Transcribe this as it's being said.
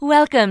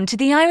Welcome to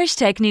the Irish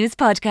Tech News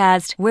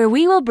Podcast, where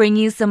we will bring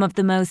you some of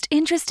the most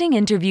interesting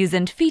interviews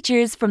and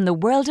features from the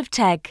world of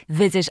tech.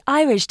 Visit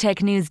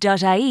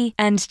irishtechnews.ie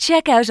and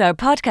check out our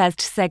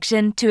podcast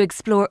section to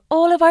explore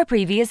all of our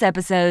previous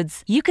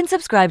episodes. You can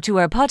subscribe to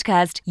our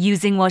podcast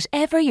using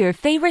whatever your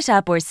favourite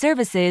app or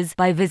service is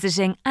by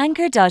visiting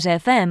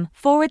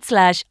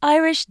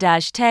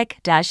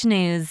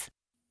anchor.fm/Irish-tech-news.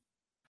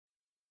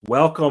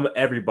 Welcome,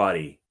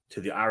 everybody,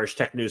 to the Irish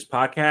Tech News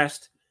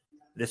Podcast.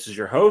 This is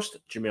your host,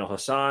 Jamil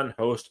Hasan,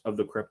 host of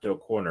the Crypto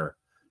Corner,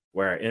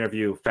 where I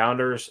interview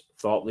founders,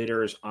 thought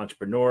leaders,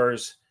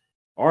 entrepreneurs,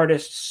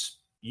 artists,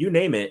 you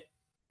name it,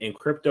 in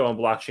crypto and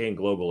blockchain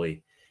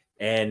globally.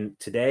 And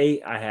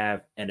today I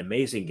have an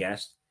amazing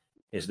guest.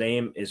 His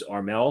name is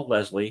Armel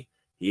Leslie.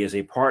 He is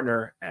a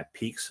partner at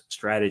Peaks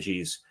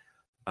Strategies.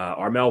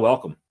 Armel,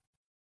 welcome.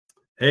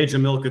 Hey,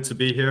 Jamil, good to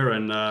be here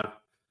and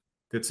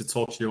good to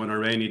talk to you on a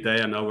rainy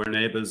day. I know we're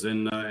neighbors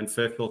in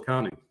Fairfield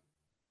County.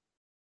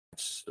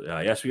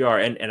 Yes, we are,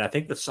 and I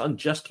think the sun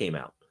just came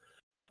out.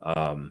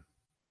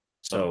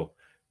 So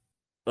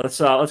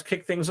let's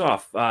kick things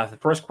off. The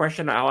first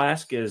question I'll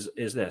ask is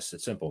this: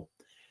 it's simple.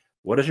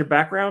 What is your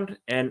background,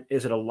 and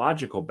is it a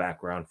logical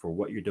background for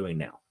what you're doing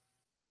now?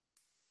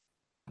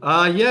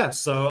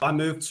 So I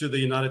moved to the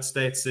United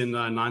States in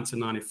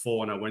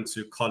 1994, and I went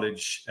to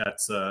college at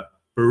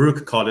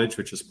Baruch College,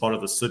 which is part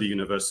of the City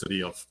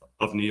University of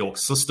New York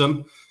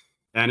system.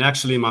 And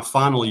actually, my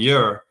final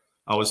year,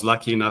 I was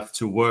lucky enough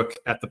to work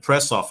at the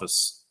press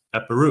office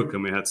at Baruch,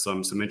 and we had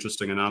some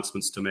interesting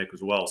announcements to make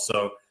as well.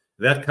 So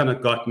that kind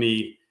of got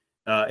me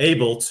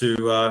able to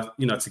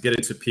to get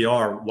into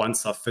PR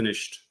once I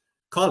finished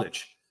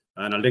college.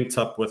 And I linked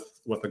up with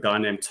a guy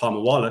named Tom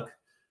Walek,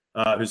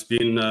 who's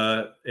been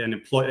an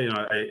employee,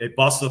 a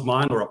boss of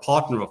mine or a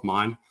partner of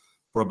mine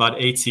for about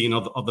 18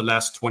 of the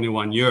last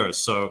 21 years.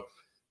 So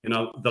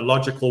the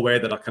logical way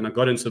that I kind of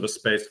got into the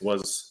space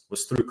was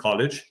through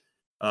college.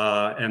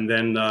 And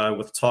then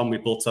with Tom, we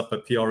built up a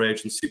PR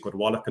agency called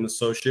Walek and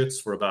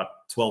Associates for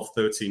about 12,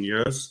 13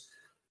 years.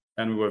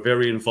 And we were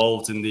very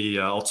involved in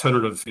the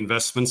alternative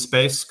investment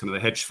space, kind of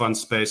the hedge fund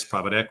space,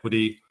 private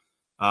equity.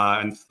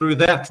 And through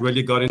that,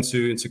 really got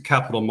into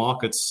capital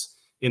markets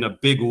in a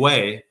big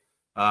way.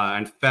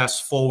 And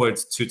fast forward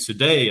to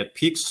today at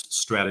Peaks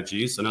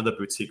Strategies, another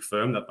boutique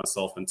firm that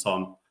myself and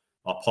Tom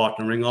are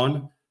partnering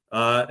on.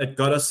 It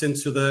got us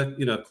into the,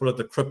 call it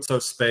the crypto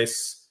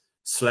space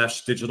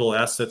 / digital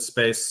asset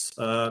space.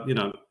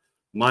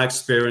 My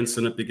experience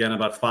in it began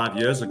about 5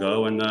 years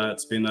ago, and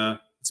it's been a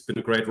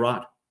great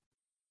ride.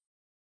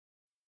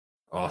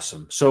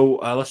 Awesome. So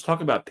let's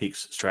talk about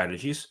Peaks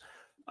Strategies.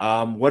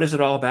 What is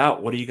it all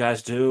about? What do you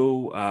guys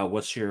do?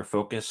 What's your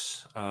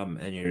focus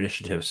and your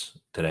initiatives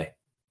today?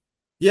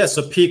 Yeah,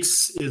 so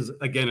Peaks is,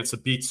 again, it's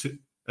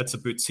a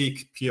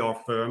boutique PR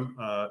firm.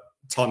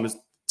 Tom is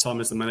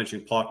the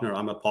managing partner.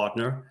 I'm a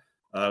partner.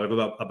 We have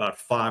about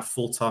 5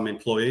 full-time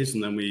employees,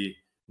 and then we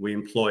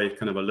employ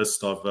kind of a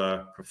list of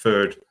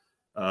preferred,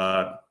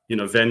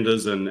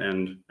 vendors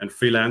and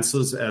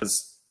freelancers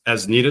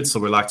as needed. So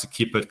we like to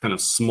keep it kind of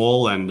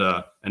small and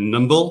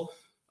nimble.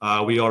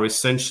 We are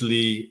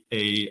essentially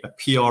a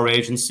PR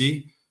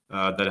agency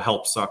that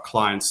helps our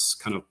clients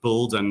kind of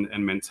build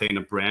and maintain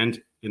a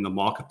brand in the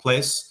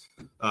marketplace.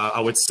 I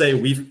would say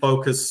we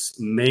focus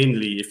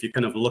mainly, if you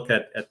kind of look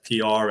at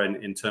PR and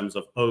in terms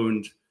of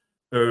owned,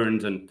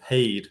 earned, and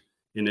paid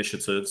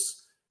initiatives,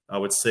 I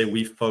would say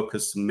we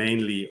focus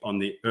mainly on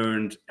the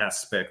earned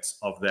aspects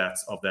of that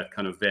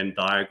kind of Venn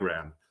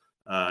diagram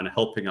and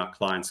helping our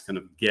clients kind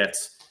of get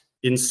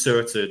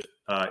inserted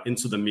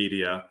into the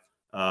media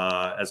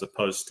as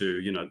opposed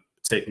to,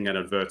 taking out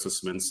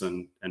advertisements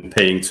and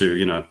paying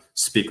to,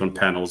 speak on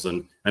panels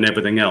and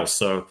everything else.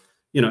 So,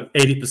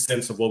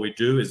 80% of what we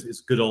do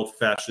is good old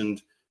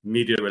fashioned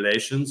media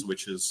relations,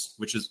 which is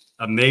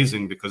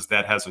amazing because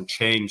that hasn't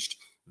changed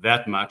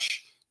that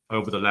much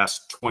over the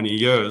last 20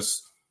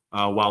 years,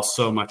 while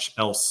so much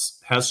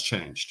else has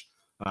changed.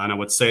 And I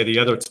would say the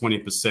other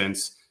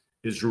 20%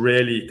 is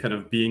really kind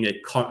of being a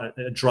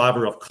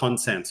driver of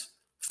content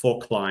for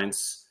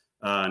clients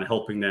and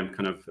helping them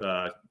kind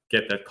of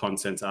get that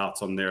content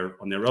out on their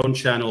own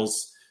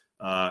channels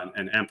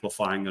and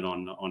amplifying it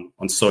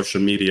on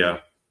social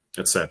media,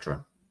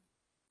 etc.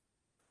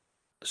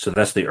 So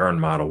that's the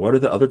earned model. What are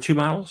the other 2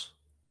 models?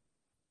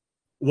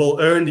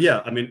 Well, earned,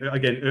 yeah. I mean,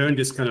 again, earned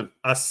is kind of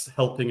us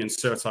helping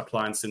insert our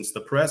clients into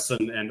the press,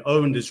 and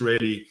owned is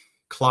really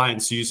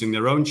clients using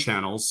their own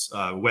channels,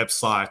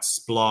 websites,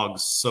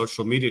 blogs,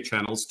 social media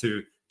channels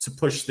to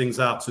push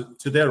things out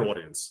to their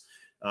audience.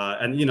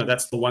 And,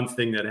 that's the one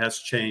thing that has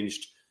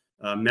changed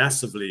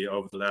massively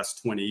over the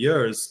last 20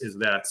 years is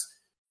that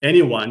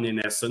anyone,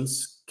 in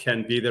essence,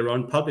 can be their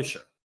own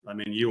publisher. I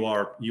mean, you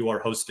are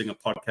hosting a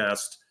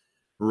podcast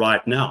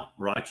right now,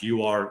 right?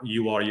 You are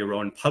your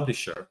own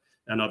publisher.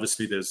 And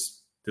obviously,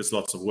 there's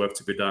lots of work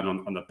to be done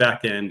on the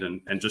back end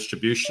and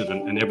distribution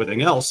and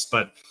everything else.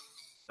 But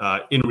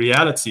in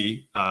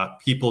reality,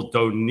 people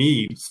don't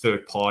need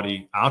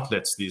third-party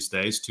outlets these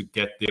days to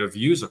get their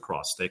views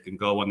across. They can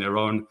go on their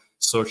own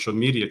social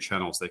media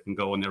channels. They can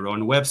go on their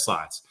own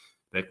websites.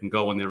 They can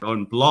go on their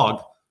own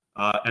blog,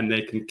 and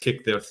they can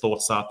kick their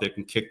thoughts out. They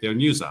can kick their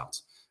news out.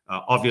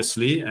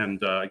 Obviously,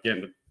 and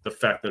again, the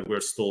fact that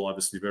we're still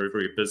obviously very,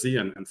 very busy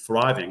and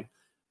thriving,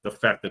 the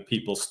fact that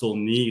people still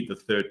need the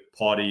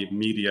third-party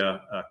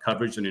media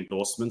coverage and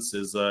endorsements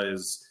is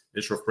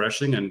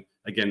refreshing. And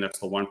again, that's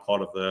the one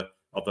part of the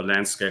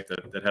landscape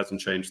that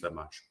hasn't changed that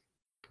much.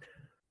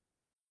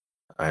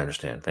 I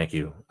understand. Thank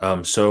you.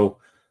 So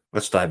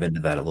let's dive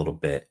into that a little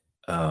bit.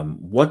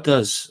 What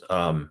does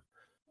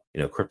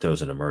crypto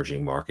is an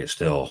emerging market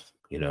still,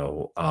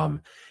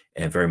 and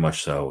very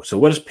much so. So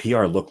what does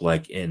PR look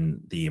like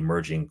in the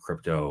emerging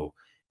crypto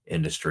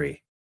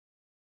industry?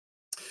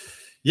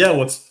 Yeah,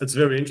 well, it's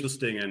very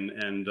interesting,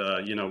 and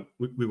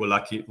we were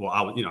lucky.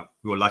 Well, we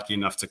were lucky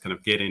enough to kind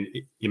of get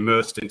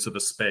immersed into the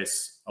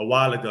space a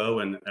while ago,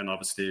 and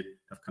obviously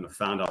have kind of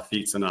found our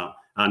feet and our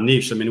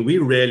niche. I mean, we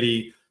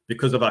really,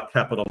 because of our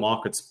capital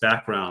markets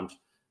background,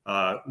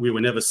 we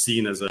were never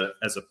seen as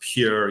a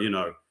pure,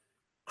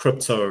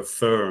 crypto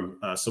firm.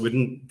 So we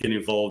didn't get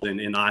involved in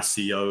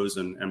ICOs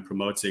and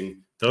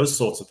promoting those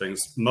sorts of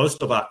things.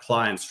 Most of our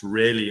clients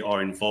really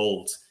are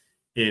involved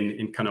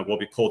in kind of what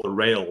we call the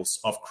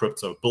rails of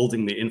crypto,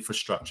 building the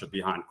infrastructure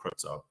behind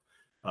crypto,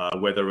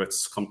 whether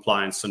it's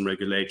compliance and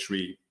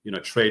regulatory,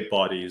 trade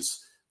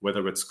bodies,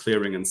 whether it's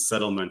clearing and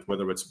settlement,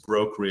 whether it's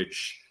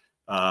brokerage,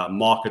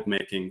 market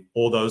making,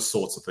 all those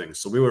sorts of things.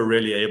 So we were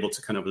really able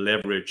to kind of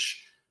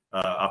leverage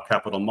our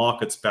capital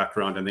markets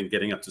background and then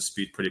getting up to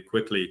speed pretty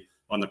quickly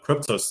on the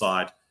crypto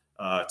side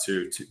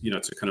to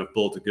kind of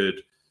build a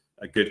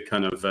good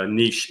kind of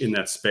niche in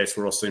that space.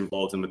 We're also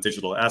involved in the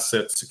digital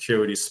asset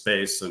security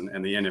space and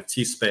the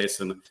NFT space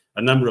and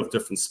a number of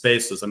different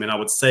spaces. I mean, I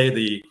would say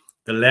the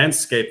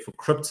landscape for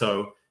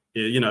crypto,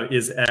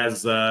 is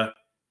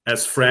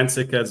as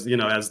frantic as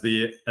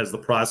the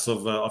price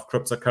of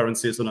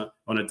cryptocurrencies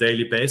on a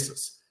daily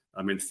basis.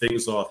 I mean,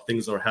 things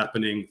are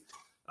happening,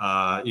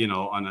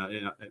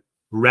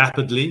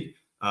 rapidly.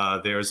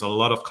 There's a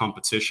lot of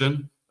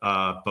competition.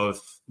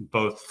 Both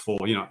for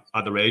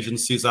other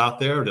agencies out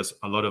there. There's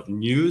a lot of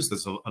news.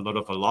 There's a lot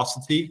of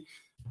velocity,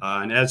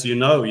 and as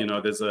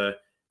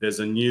there's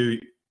a new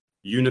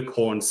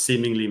unicorn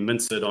seemingly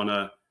minted on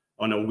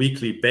a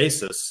weekly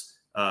basis,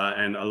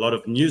 and a lot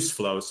of news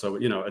flow. So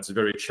it's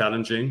very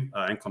challenging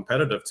and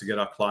competitive to get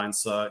our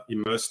clients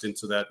immersed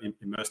into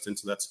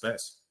that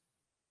space.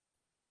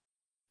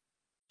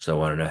 So I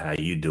want to know how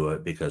you do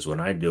it, because when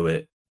I do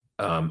it,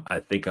 I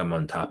think I'm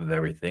on top of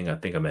everything. I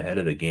think I'm ahead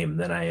of the game.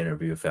 Then I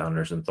interview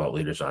founders and thought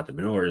leaders,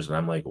 entrepreneurs, and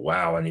I'm like,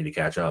 wow, I need to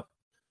catch up.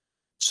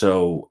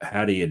 So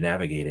how do you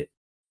navigate it?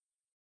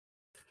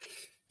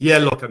 Yeah,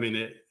 look, I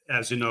mean,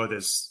 as you know,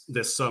 there's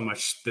so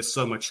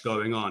much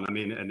going on. I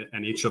mean,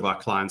 and each of our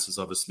clients is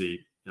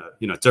obviously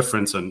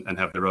different and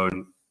have their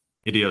own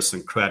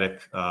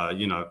idiosyncratic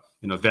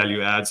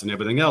value adds and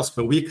everything else.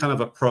 But we kind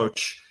of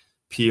approach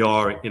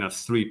PR in a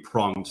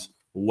three-pronged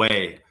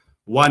way.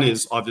 One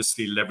is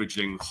obviously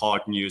leveraging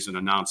hard news and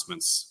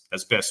announcements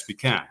as best we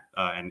can,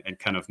 and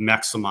kind of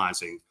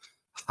maximizing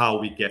how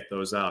we get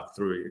those out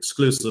through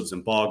exclusives,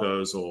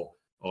 embargoes,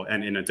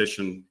 and in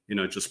addition,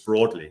 just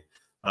broadly.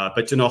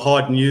 But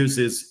hard news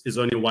is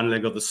only one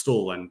leg of the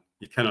stool, and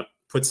you kind of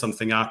put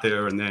something out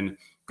there and then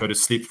go to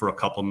sleep for a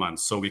couple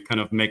months. So we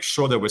kind of make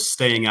sure that we're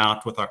staying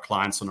out with our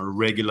clients on a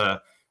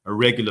regular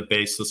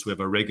basis. We have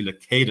a regular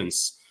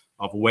cadence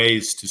of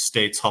ways to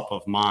stay top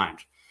of mind.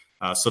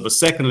 So the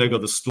second leg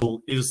of the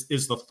stool is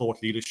the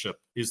thought leadership,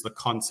 is the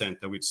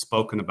content that we've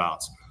spoken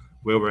about,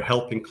 where we're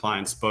helping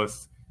clients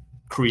both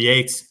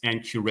create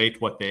and curate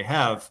what they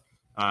have,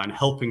 and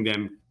helping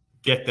them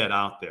get that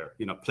out there,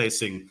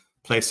 placing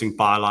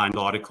byline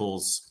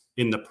articles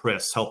in the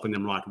press, helping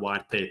them write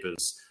white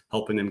papers,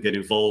 helping them get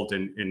involved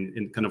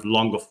in kind of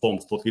longer form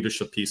thought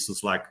leadership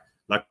pieces like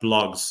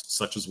blogs,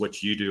 such as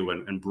what you do,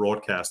 and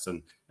broadcast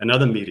and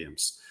other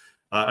mediums.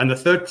 And the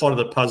third part of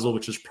the puzzle,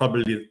 which is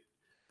probably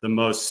the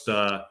most,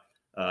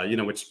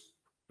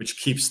 which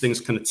keeps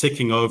things kind of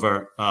ticking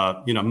over,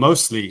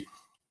 mostly,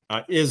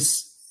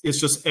 is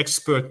just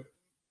expert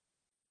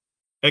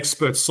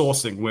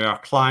sourcing, where our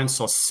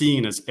clients are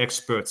seen as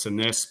experts in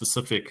their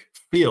specific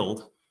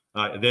field,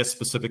 their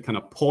specific kind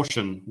of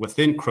portion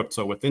within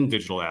crypto, within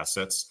digital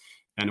assets,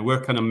 and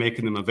we're kind of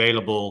making them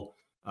available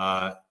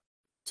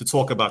to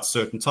talk about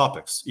certain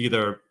topics,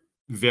 either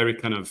very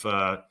kind of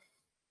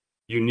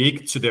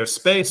unique to their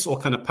space, or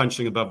kind of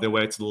punching above their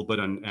weight a little bit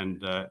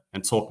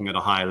and talking at a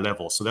higher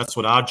level. So that's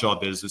what our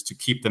job is to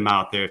keep them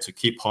out there, to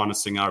keep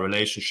harnessing our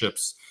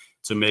relationships,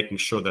 to making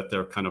sure that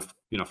they're kind of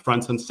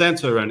front and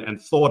center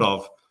and thought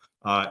of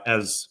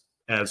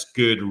as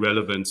good,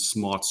 relevant,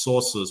 smart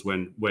sources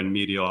when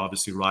media are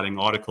obviously writing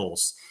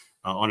articles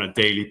on a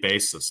daily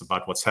basis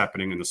about what's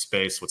happening in the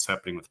space, what's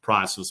happening with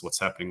prices, what's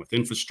happening with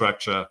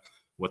infrastructure,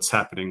 what's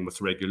happening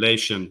with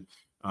regulation,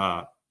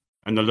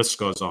 and the list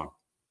goes on.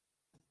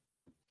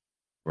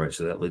 Right.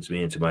 So that leads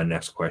me into my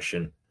next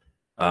question.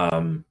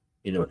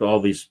 With all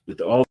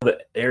the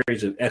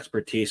areas of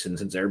expertise, and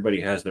since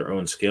everybody has their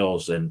own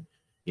skills, and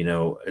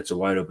it's a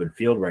wide open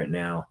field right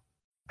now.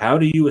 How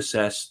do you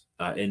assess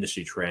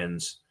industry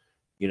trends,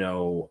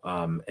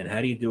 and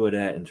how do you do it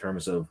in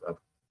terms of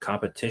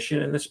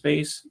competition in the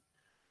space?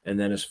 And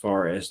then as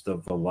far as the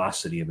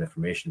velocity of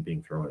information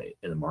being thrown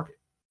in the market?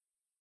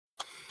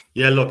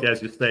 Yeah, look,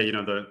 as you say,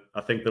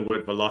 I think the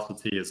word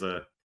velocity is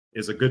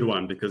a good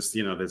one, because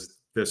there's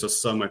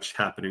just so much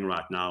happening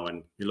right now,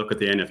 and you look at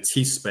the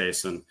NFT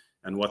space and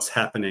what's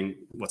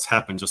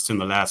happened just in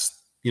the last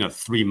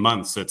 3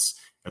 months.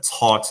 It's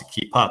hard to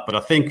keep up. But I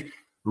think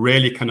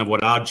really kind of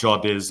what our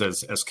job is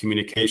as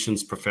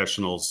communications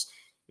professionals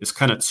is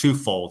kind of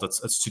twofold.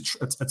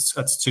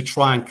 It's to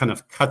try and kind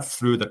of cut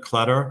through the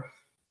clutter,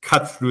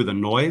 cut through the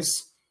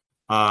noise,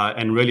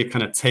 and really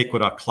kind of take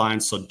what our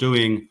clients are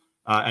doing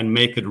and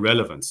make it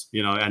relevant.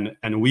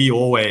 And we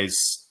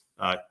always,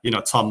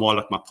 Tom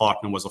Walek, my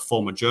partner, was a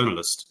former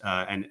journalist,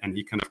 and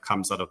he kind of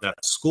comes out of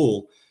that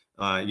school,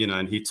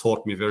 and he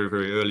taught me very,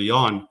 very early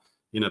on,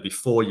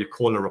 before you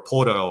call a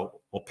reporter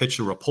or pitch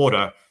a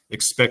reporter,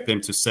 expect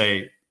them to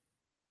say,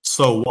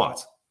 "So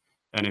what?"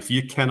 And if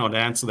you cannot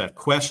answer that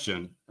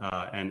question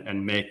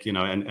and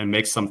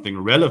make something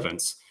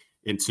relevant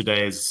in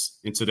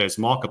today's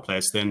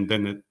marketplace, then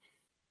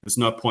there's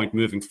no point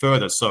moving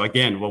further. So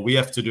again, what we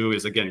have to do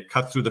is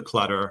cut through the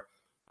clutter,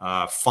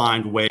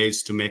 find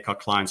ways to make our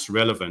clients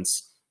relevant,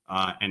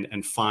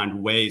 and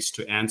find ways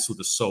to answer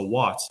the so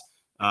what,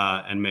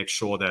 and make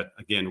sure that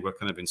we're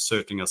kind of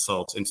inserting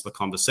ourselves into the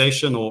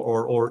conversation,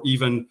 or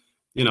even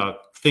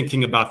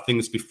thinking about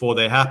things before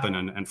they happen,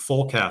 and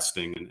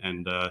forecasting,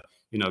 and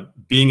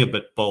being a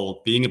bit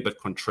bold, being a bit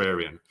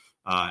contrarian,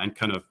 and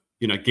kind of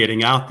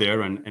getting out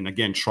there and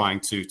again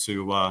trying to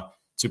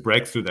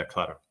break through that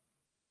clutter.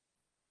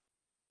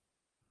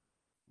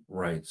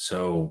 Right.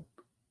 So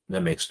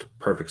that makes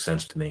perfect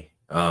sense to me.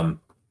 On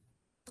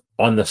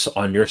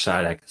your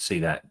side, I can see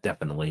that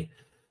definitely.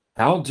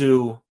 How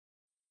do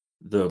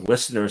the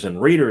listeners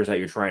and readers that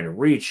you're trying to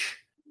reach,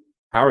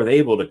 how are they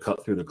able to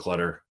cut through the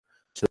clutter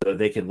so that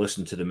they can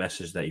listen to the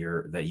message that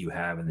you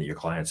have and that your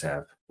clients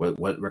have?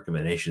 What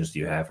recommendations do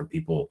you have for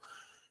people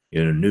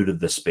new to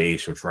the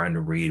space or trying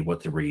to read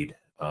what to read?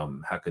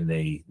 How can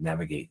they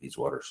navigate these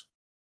waters?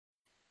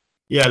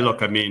 Yeah,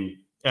 look, I mean,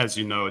 as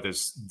you know,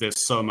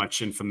 there's so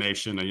much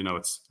information,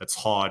 it's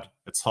hard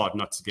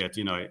not to get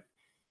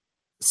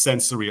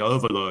sensory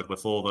overload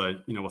with all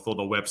the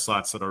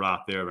websites that are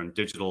out there, and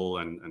digital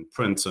and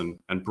print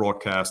and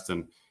broadcast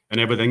and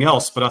everything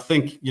else. But I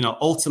think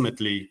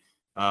ultimately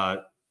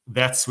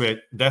that's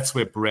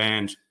where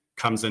brand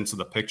comes into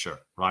the picture,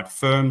 right?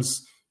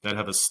 Firms that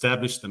have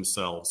established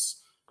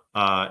themselves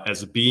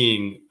as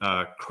being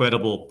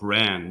credible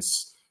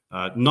brands,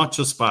 not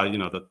just by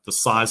the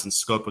size and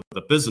scope of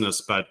the business,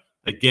 but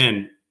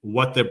again,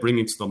 what they're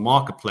bringing to the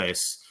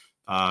marketplace,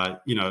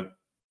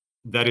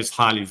 that is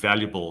highly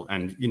valuable.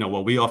 And,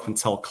 what we often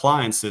tell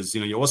clients is,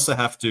 you also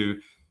have to,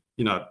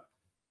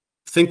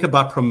 think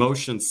about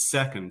promotion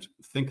second,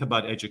 think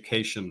about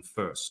education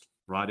first,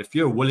 right? If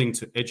you're willing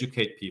to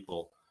educate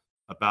people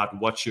about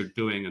what you're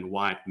doing and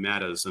why it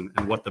matters,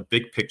 and what the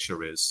big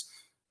picture is,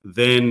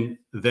 then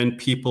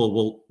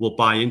people will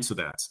buy into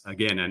that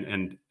again.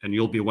 And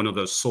you'll be one of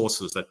those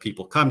sources that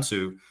people come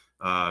to,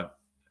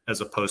 as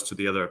opposed to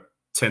the other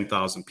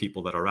 10,000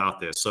 people that are out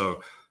there.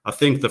 So I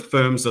think the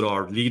firms that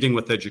are leading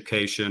with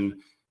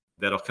education,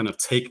 that are kind of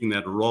taking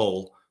that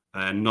role,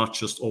 and not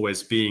just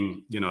always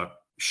being,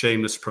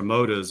 shameless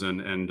promoters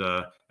and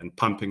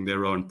pumping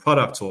their own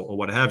product or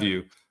what have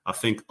you, I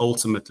think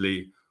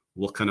ultimately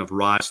will kind of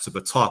rise to the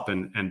top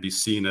and be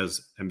seen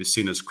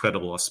as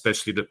credible,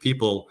 especially the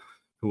people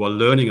who are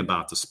learning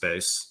about the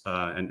space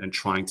and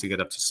trying to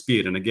get up to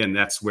speed. And again,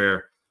 that's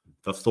where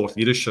the thought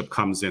leadership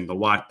comes in, the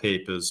white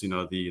papers,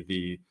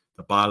 the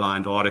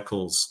bylined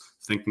articles,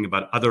 thinking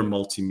about other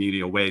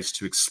multimedia ways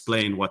to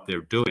explain what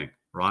they're doing,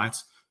 right?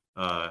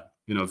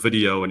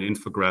 Video and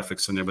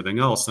infographics and everything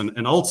else.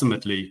 And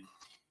ultimately,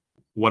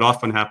 what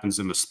often happens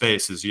in the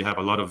space is you have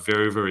a lot of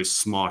very, very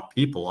smart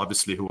people,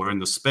 obviously, who are in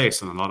the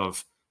space, and a lot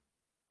of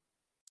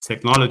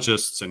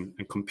technologists and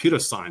computer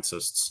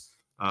scientists.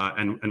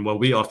 And what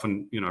we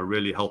often,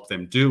 really help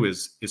them do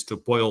is to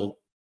boil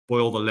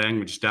the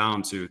language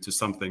down to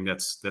something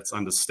that's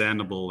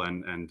understandable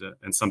and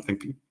something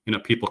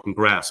people can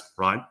grasp,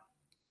 right?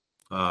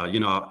 I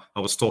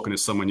was talking to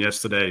someone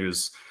yesterday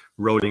who's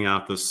rolling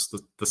out this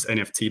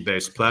NFT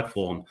based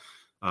platform,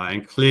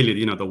 and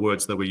clearly the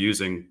words that we're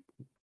using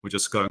were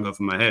just going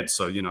over my head.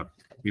 So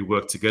we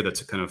work together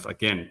to kind of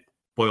again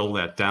boil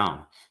that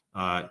down.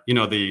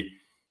 The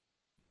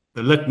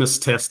litmus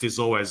test is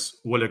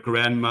always, will a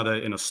grandmother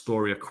in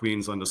Astoria,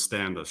 Queens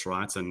understand this,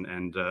 right?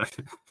 And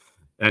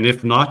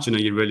if not,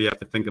 you really have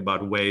to think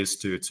about ways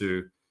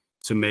to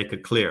make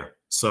it clear.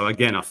 So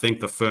again, I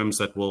think the firms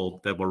that will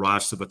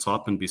rise to the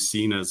top and be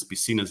seen as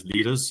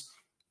leaders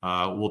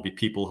will be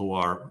people who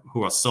are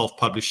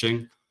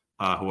self-publishing,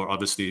 who are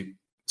obviously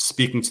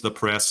speaking to the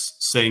press,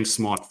 saying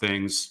smart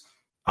things,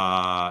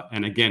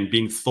 and again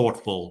being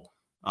thoughtful,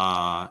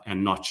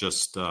 and not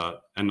just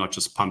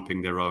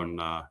pumping their own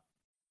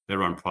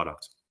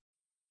product.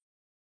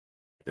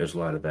 There's a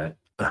lot of that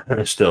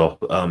still.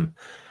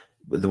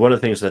 But one of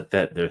the things that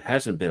there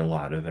hasn't been a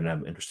lot of, and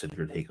I'm interested in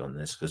your take on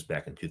this, because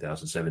back in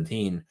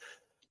 2017,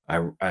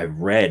 I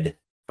read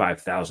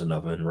 5,000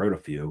 of them and wrote a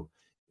few,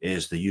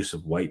 is the use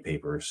of white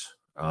papers.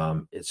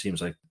 It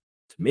seems like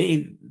to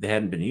me they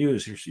hadn't been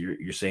used.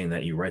 You're saying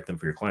that you write them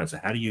for your clients. So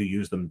how do you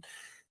use them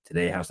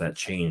today? How's that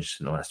changed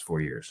in the last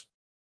 4 years?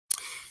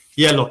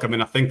 Yeah, look, I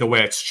mean, I think the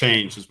way it's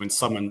changed is when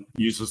someone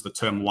uses the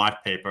term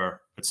white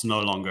paper, it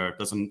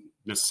doesn't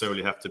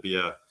necessarily have to be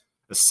a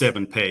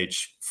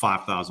 7-page,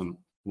 5,000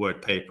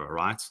 word paper,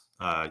 right?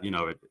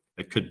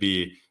 It could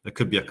be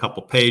a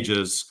couple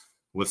pages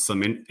with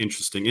some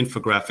interesting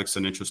infographics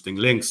and interesting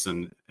links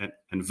and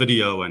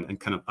video and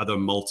kind of other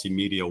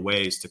multimedia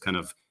ways to kind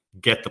of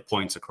get the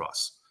points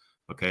across.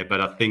 Okay,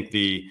 but I think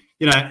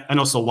and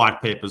also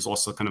white papers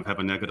also kind of have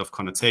a negative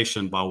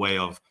connotation by way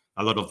of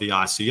a lot of the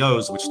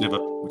ICOs, which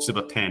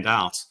never panned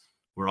out,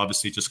 were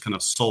obviously just kind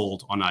of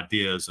sold on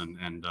ideas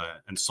and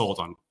sold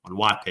on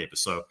white paper.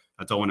 So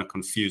I don't want to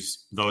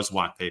confuse those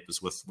white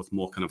papers with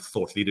more kind of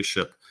thought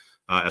leadership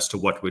as to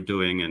what we're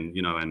doing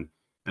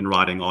and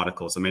writing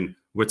articles. I mean,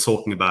 we're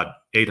talking about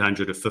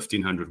 800 or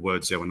 1,500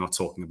 words here. We're not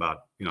talking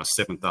about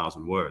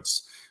 7,000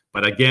 words.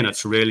 But again,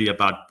 it's really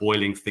about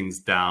boiling things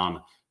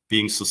down,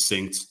 being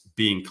succinct,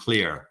 being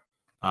clear,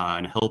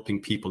 and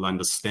helping people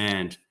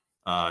understand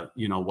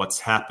what's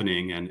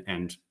happening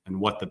and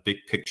what the big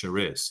picture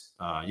is.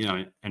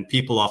 And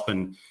people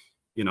often,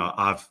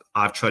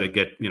 I've tried to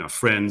get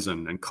friends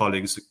and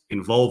colleagues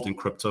involved in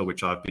crypto,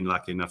 which I've been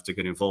lucky enough to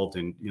get involved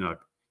in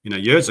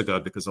years ago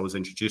because I was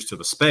introduced to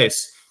the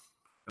space,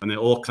 and they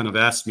all kind of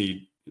asked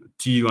me,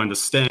 do you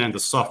understand the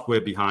software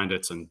behind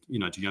it, and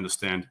do you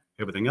understand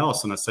everything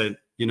else? And I said,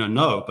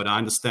 no, but I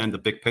understand the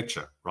big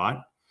picture, right?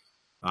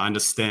 I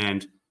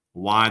understand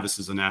why this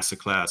is an asset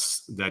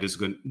class that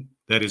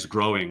is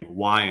growing,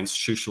 why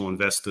institutional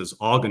investors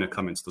are going to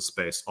come into the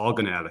space, are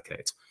going to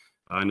allocate.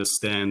 I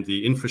understand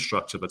the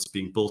infrastructure that's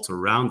being built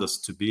around us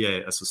to be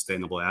a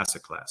sustainable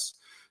asset class.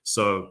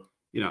 So,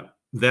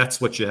 that's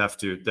what you have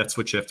to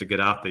get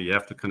out there. You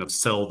have to kind of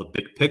sell the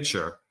big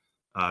picture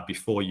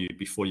before you're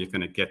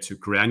going to get to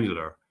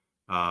granular,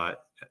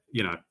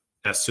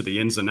 as to the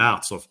ins and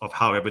outs of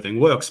how everything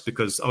works,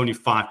 because only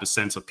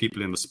 5% of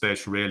people in the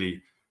space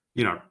really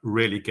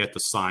get the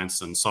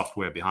science and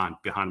software behind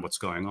what's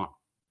going on.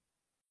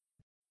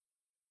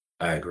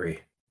 I agree.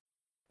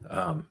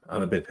 I'm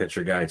a big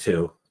picture guy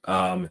too.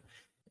 And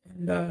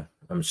I'm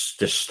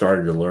just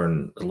starting to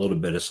learn a little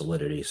bit of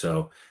solidity.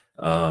 So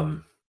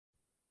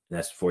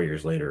that's 4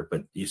 years later,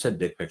 but you said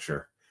big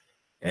picture.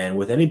 And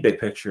with any big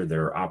picture,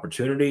 there are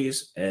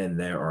opportunities and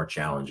there are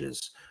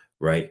challenges,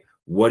 right?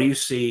 What do you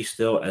see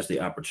still as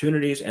the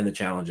opportunities and the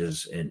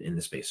challenges in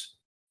the space?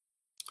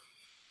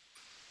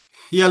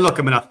 Yeah, look,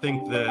 I mean, I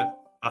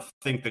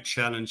think the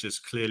challenge is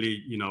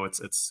clearly,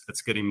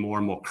 it's getting more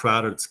and more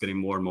crowded. It's getting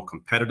more and more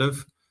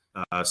competitive.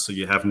 So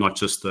you have not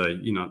just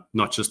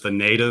the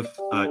native,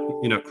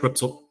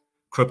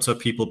 crypto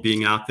people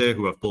being out there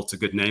who have built a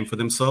good name for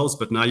themselves,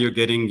 but now you're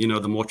getting,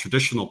 the more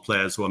traditional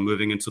players who are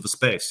moving into the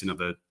space,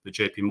 the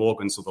JP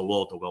Morgans of the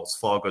world, the Wells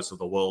Fargos of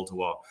the world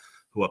who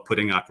are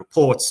putting out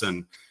reports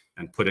and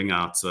putting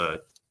out,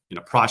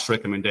 price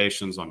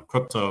recommendations on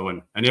crypto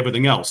and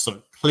everything else.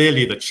 So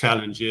clearly the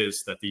challenge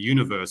is that the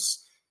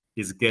universe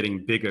is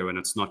getting bigger, and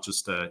it's not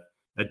just a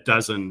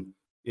dozen,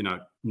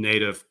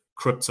 native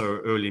crypto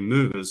early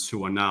movers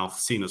who are now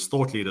seen as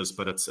thought leaders,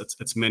 but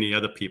it's many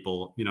other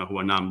people, who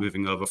are now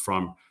moving over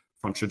from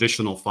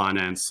traditional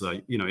finance,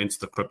 into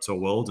the crypto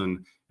world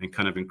and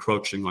kind of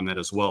encroaching on that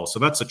as well. So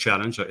that's a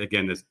challenge.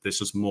 Again, there's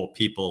just more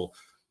people,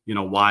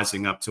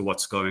 wising up to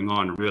what's going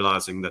on,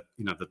 realizing that,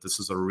 that this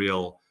is a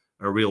real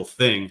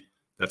thing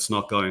that's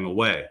not going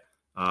away.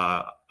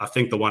 I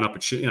think the one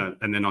opportunity,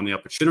 and then on the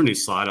opportunity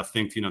side, I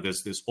think,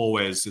 there's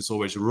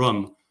always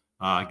room,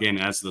 again,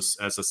 as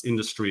this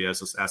industry, as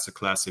this asset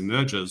class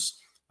emerges,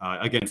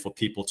 again, for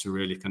people to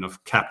really kind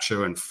of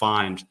capture and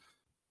find,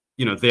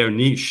 their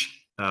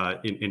niche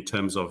in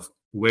terms of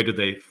where do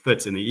they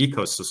fit in the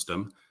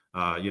ecosystem,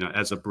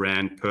 as a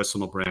brand,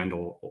 personal brand,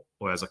 or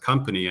as a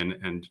company,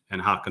 and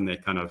how can they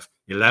kind of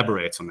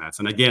elaborate on that?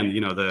 And again,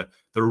 the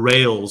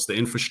rails, the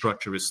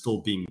infrastructure is still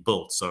being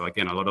built. So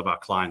again, a lot of our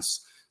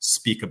clients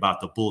speak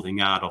about the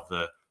building out of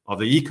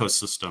the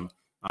ecosystem,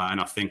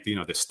 and I think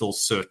there's still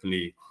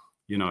certainly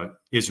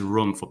is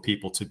room for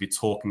people to be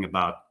talking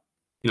about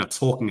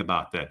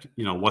that.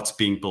 What's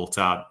being built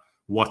out,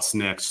 what's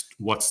next,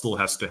 what still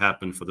has to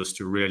happen for this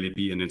to really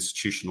be an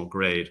institutional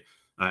grade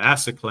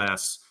asset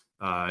class.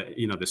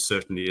 There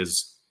certainly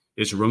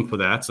is room for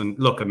that. And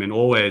look, I mean,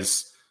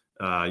 always,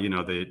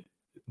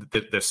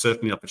 there's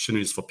certainly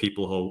opportunities for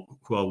people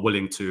who are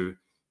willing to,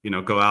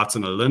 go out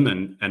on a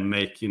limb and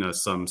make,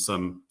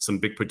 some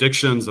big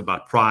predictions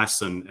about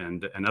price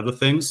and other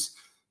things.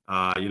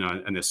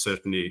 And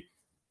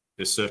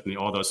there's certainly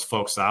all those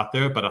folks out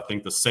there. But I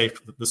think the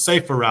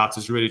safer route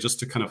is really just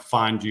to kind of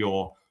find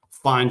your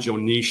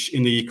niche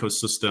in the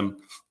ecosystem,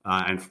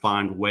 and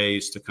find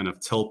ways to kind of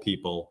tell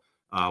people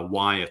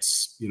why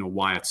it's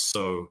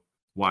so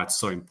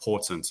so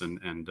important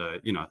and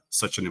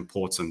such an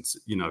important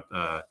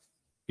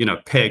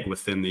peg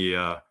within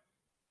the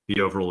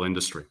overall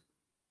industry.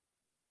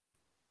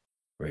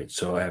 Great.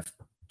 So I have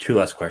two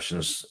last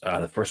questions.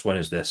 The first one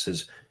is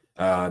this: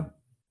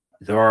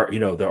 there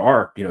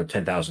are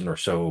 10,000 or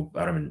so.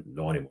 I don't even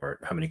know anymore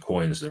how many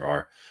coins there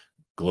are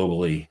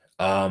globally.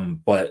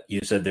 But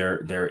you said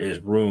there is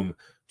room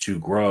to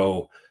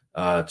grow,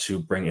 to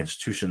bring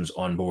institutions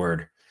on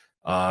board.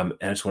 And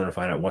I just wanted to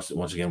find out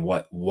once again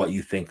what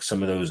you think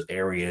some of those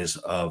areas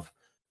of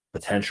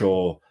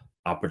potential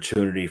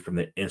opportunity from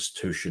the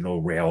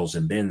institutional rails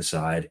and bin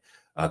side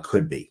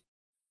could be.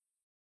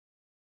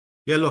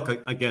 Yeah, look,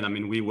 again, I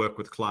mean, we work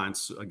with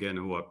clients again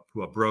who are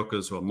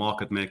brokers, who are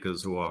market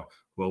makers, who are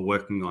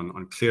working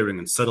on clearing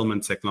and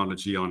settlement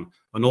technology, on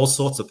all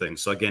sorts of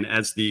things. So again,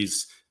 as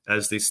these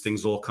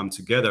things all come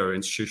together,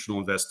 institutional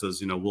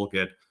investors,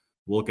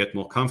 will get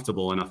more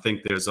comfortable. And I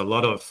think there's a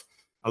lot of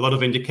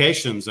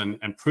indications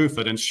and proof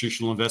that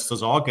institutional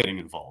investors are getting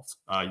involved.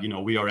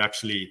 We are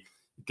actually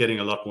getting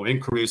a lot more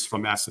inquiries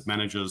from asset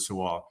managers who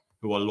are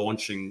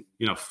launching,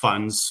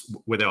 funds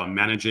where they are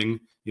managing,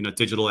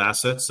 digital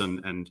assets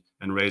and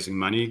raising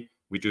money.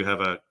 We do have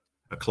a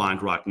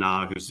client right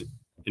now who's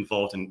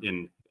involved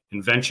in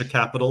venture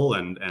capital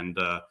and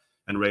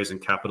raising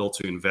capital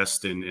to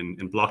invest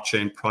in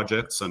blockchain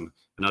projects and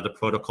other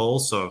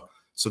protocols. So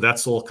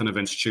that's all kind of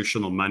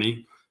institutional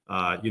money.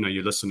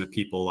 You listen to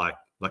people like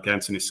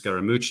Anthony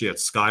Scaramucci at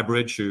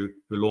Skybridge who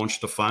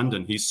launched a fund,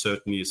 and he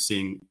certainly is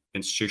seeing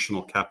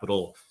institutional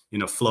capital,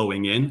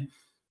 flowing in.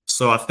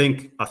 So I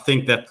think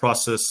that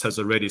process has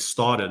already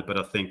started, but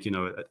I think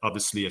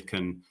obviously it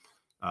can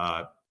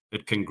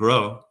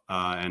grow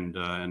and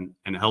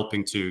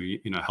helping to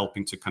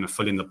kind of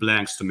fill in the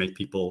blanks to make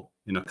people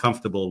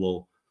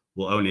comfortable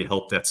will only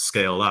help that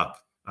scale up.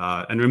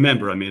 And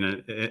remember, I mean,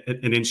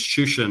 an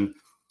institution,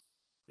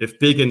 if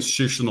big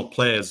institutional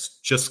players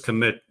just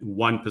commit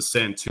 1%,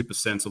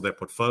 2% of their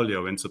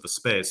portfolio into the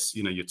space,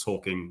 you're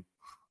talking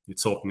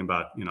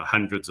about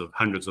hundreds of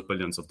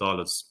billions of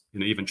dollars,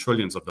 even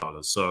trillions of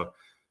dollars. So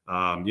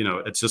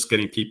it's just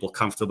getting people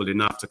comfortable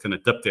enough to kind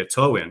of dip their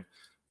toe in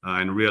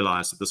and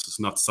realize that this is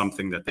not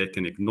something that they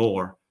can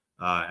ignore,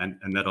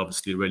 and that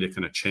obviously really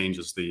kind of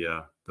changes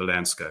the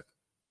landscape.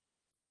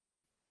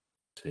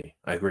 See,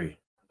 I agree.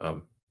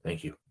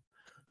 Thank you.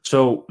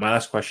 So my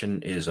last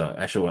question is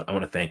actually, I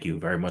want to thank you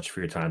very much for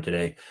your time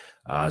today.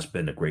 It's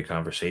been a great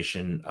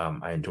conversation.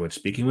 I enjoyed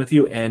speaking with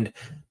you. And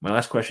my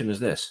last question is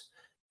this: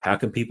 how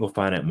can people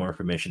find out more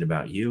information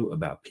about you,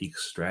 about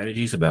Peak's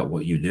strategies, about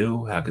what you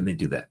do? How can they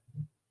do that?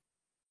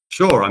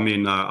 Sure. I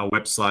mean, our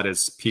website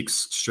is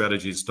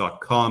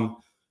peaksstrategies.com.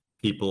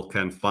 People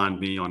can find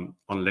me on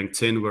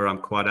LinkedIn, where I'm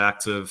quite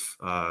active,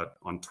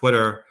 on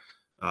Twitter,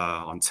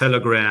 on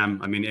Telegram.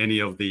 I mean,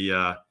 any of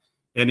the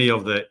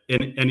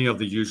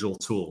usual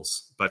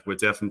tools. But we're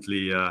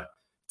definitely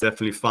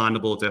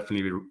findable,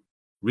 definitely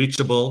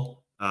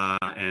reachable,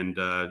 and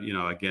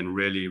again,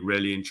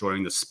 really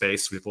enjoying the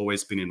space. We've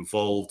always been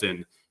involved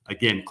in,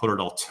 again, call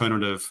it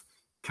alternative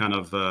kind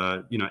of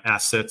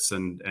assets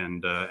and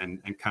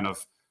kind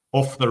of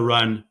off the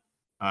run,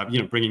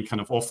 bringing kind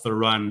of off the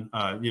run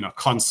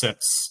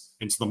concepts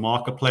into the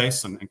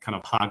marketplace and kind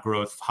of high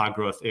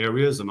growth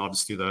areas. And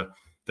obviously the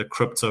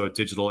crypto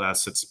digital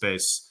asset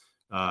space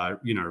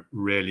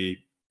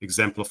really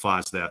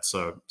exemplifies that.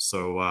 So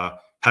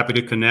happy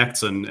to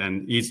connect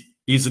and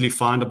easily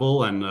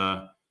findable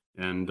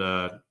and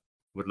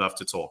would love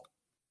to talk.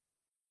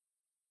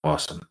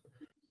 Awesome.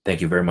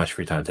 Thank you very much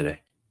for your time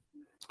today.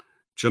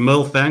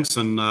 Jamil, thanks.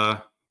 And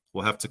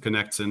we'll have to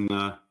connect in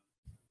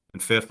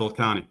Fairfield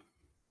County.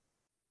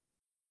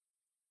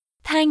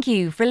 Thank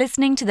you for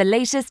listening to the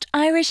latest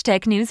Irish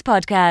Tech News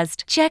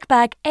podcast. Check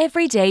back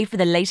every day for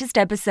the latest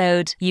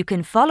episode. You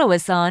can follow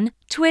us on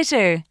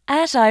Twitter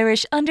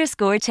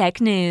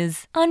 @Irish_Tech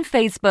News, on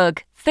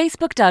Facebook,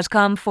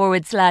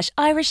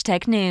 facebook.com/Irish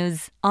Tech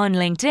News, on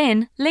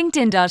LinkedIn,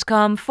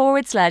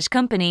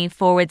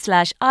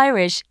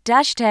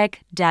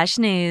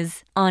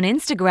 linkedin.com/Irish-Tech-News, on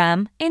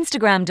Instagram,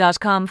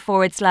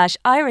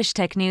 instagram.com/Irish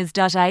Tech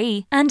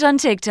News.ie, and on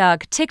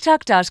TikTok,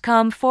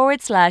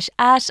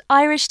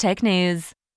 tiktok.com/@Irish Tech News.